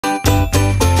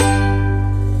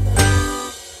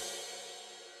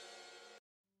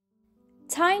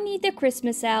Tiny the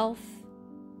Christmas Elf.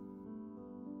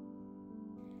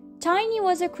 Tiny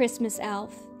was a Christmas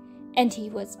elf, and he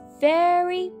was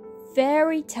very,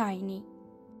 very tiny.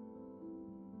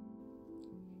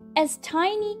 As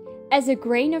tiny as a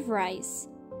grain of rice,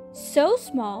 so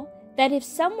small that if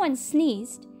someone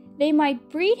sneezed, they might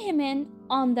breathe him in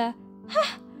on the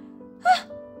ha, ha,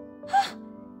 ha,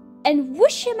 and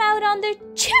whoosh him out on the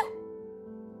chew.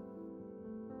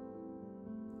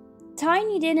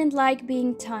 Tiny didn't like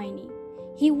being tiny.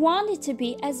 He wanted to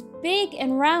be as big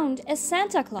and round as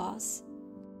Santa Claus.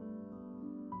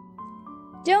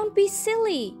 "Don't be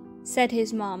silly," said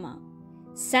his mama.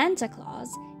 "Santa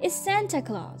Claus is Santa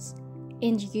Claus,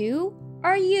 and you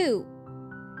are you.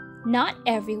 Not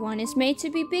everyone is made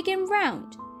to be big and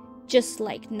round, just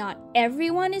like not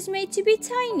everyone is made to be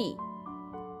tiny."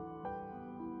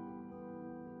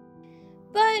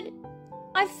 "But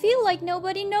I feel like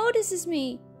nobody notices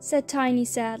me," said Tiny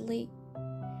sadly.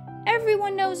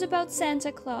 "Everyone knows about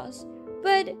Santa Claus,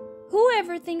 but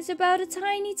whoever thinks about a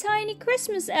tiny, tiny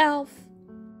Christmas elf?"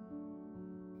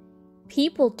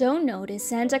 "People don't notice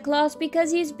Santa Claus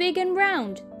because he's big and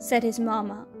round," said his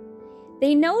mama.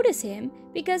 "They notice him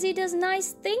because he does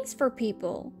nice things for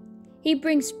people. He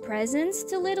brings presents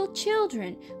to little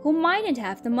children who mightn't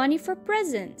have the money for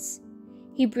presents.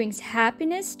 He brings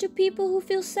happiness to people who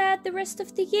feel sad the rest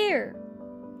of the year.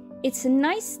 It's a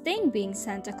nice thing being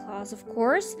Santa Claus, of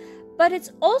course, but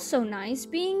it's also nice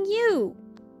being you."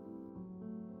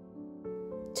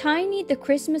 Tiny the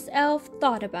Christmas elf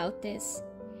thought about this.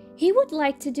 He would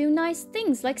like to do nice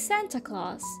things like Santa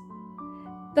Claus.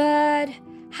 But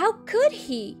how could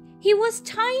he? He was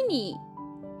tiny.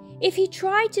 If he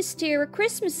tried to steer a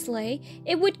Christmas sleigh,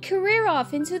 it would career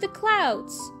off into the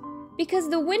clouds, because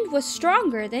the wind was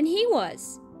stronger than he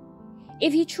was.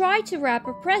 If he tried to wrap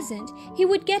a present, he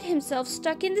would get himself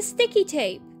stuck in the sticky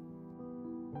tape.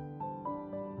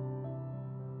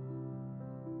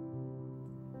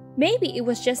 Maybe it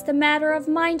was just a matter of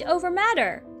mind over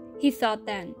matter, he thought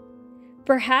then.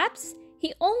 Perhaps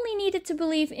he only needed to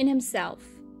believe in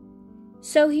himself.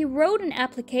 So he wrote an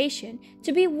application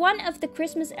to be one of the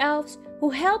Christmas elves who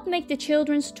helped make the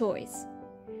children's toys.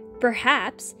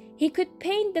 Perhaps he could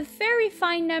paint the very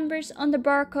fine numbers on the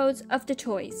barcodes of the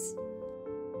toys.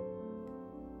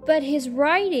 But his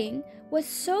writing was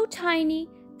so tiny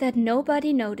that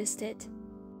nobody noticed it.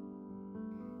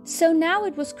 So now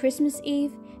it was Christmas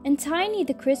Eve, and Tiny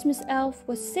the Christmas elf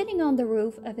was sitting on the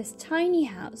roof of his tiny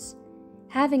house,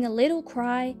 having a little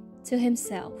cry to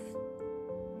himself.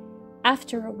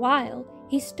 After a while,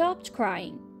 he stopped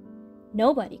crying.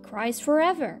 Nobody cries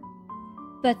forever.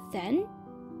 But then,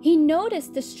 he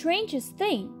noticed the strangest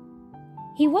thing.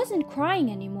 He wasn't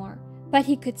crying anymore, but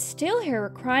he could still hear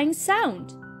a crying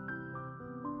sound.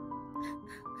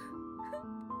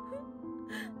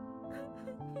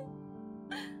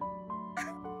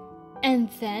 And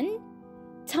then,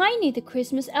 Tiny the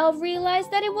Christmas elf realized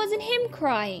that it wasn't him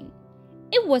crying.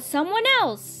 It was someone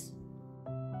else.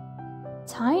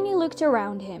 Tiny looked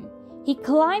around him. He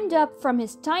climbed up from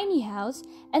his tiny house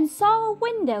and saw a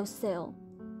windowsill.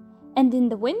 And in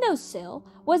the windowsill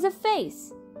was a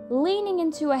face, leaning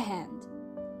into a hand.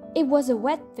 It was a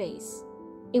wet face.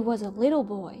 It was a little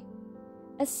boy.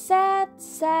 A sad,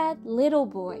 sad little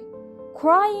boy,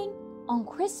 crying on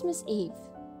Christmas Eve.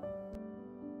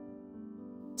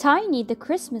 Tiny the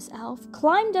Christmas elf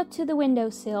climbed up to the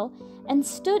windowsill and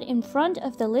stood in front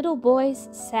of the little boy's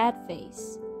sad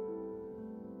face.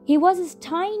 He was as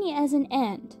tiny as an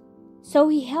ant, so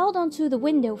he held onto the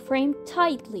window frame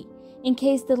tightly in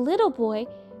case the little boy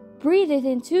breathed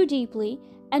in too deeply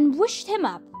and whooshed him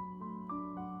up.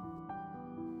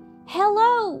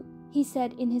 "Hello," he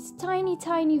said in his tiny,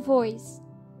 tiny voice.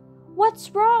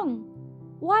 "What's wrong?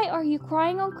 Why are you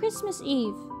crying on Christmas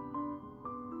Eve?"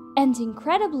 And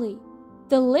incredibly,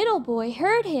 the little boy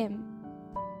heard him.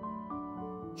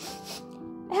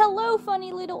 "Hello,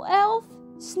 funny little elf,"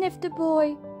 sniffed the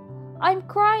boy. "I'm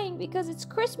crying because it's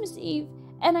Christmas Eve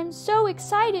and I'm so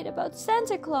excited about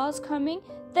Santa Claus coming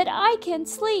that I can't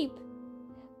sleep.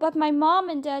 But my mom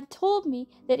and dad told me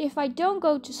that if I don't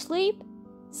go to sleep,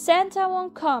 Santa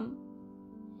won't come.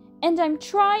 And I'm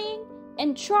trying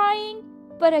and trying,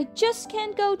 but I just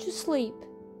can't go to sleep.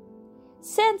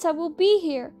 Santa will be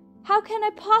here. How can I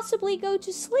possibly go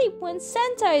to sleep when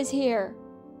Santa is here?"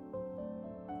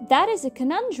 "That is a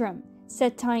conundrum,"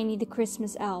 said Tiny the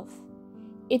Christmas elf.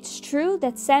 "It's true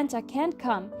that Santa can't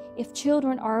come if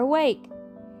children are awake.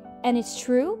 And it's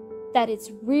true that it's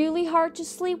really hard to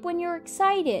sleep when you're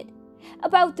excited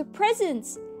about the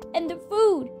presents and the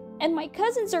food, and my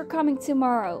cousins are coming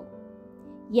tomorrow."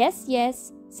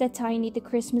 Yes, said Tiny the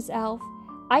Christmas elf.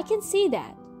 I can see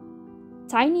that.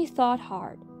 Tiny thought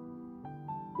hard.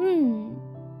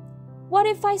 What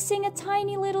if I sing a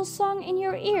tiny little song in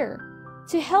your ear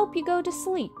to help you go to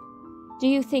sleep? Do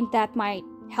you think that might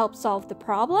help solve the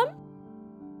problem?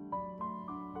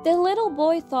 The little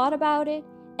boy thought about it,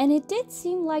 and it did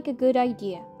seem like a good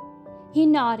idea. He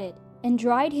nodded and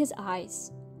dried his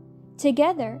eyes.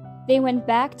 Together, they went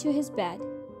back to his bed.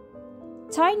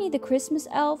 Tiny the Christmas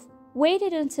elf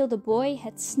waited until the boy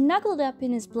had snuggled up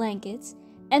in his blankets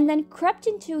and then crept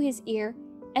into his ear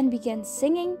and began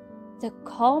singing the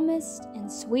calmest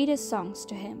and sweetest songs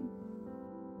to him.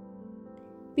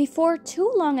 Before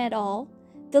too long at all,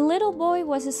 the little boy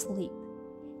was asleep.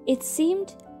 It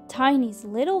seemed Tiny's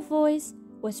little voice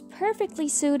was perfectly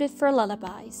suited for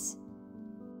lullabies.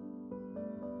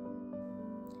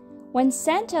 When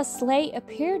Santa's sleigh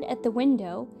appeared at the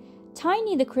window,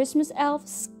 Tiny the Christmas elf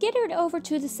skittered over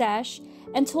to the sash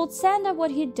and told Santa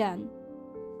what he'd done.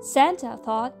 Santa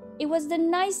thought it was the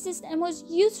nicest and most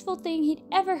useful thing he'd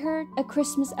ever heard a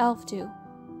Christmas elf do.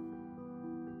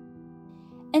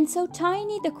 And so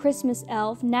Tiny the Christmas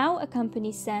elf now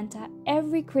accompanies Santa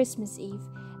every Christmas Eve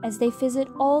as they visit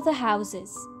all the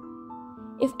houses.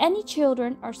 If any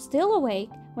children are still awake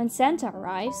when Santa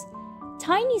arrives,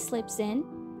 Tiny slips in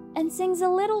and sings a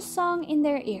little song in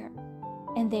their ear,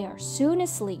 and they are soon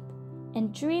asleep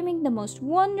and dreaming the most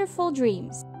wonderful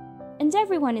dreams. And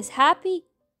everyone is happy.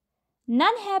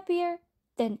 None happier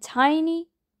than Tiny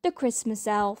the Christmas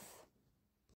elf.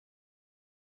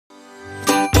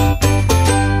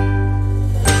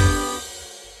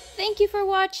 Thank you for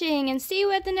watching, and see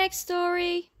you at the next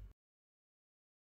story.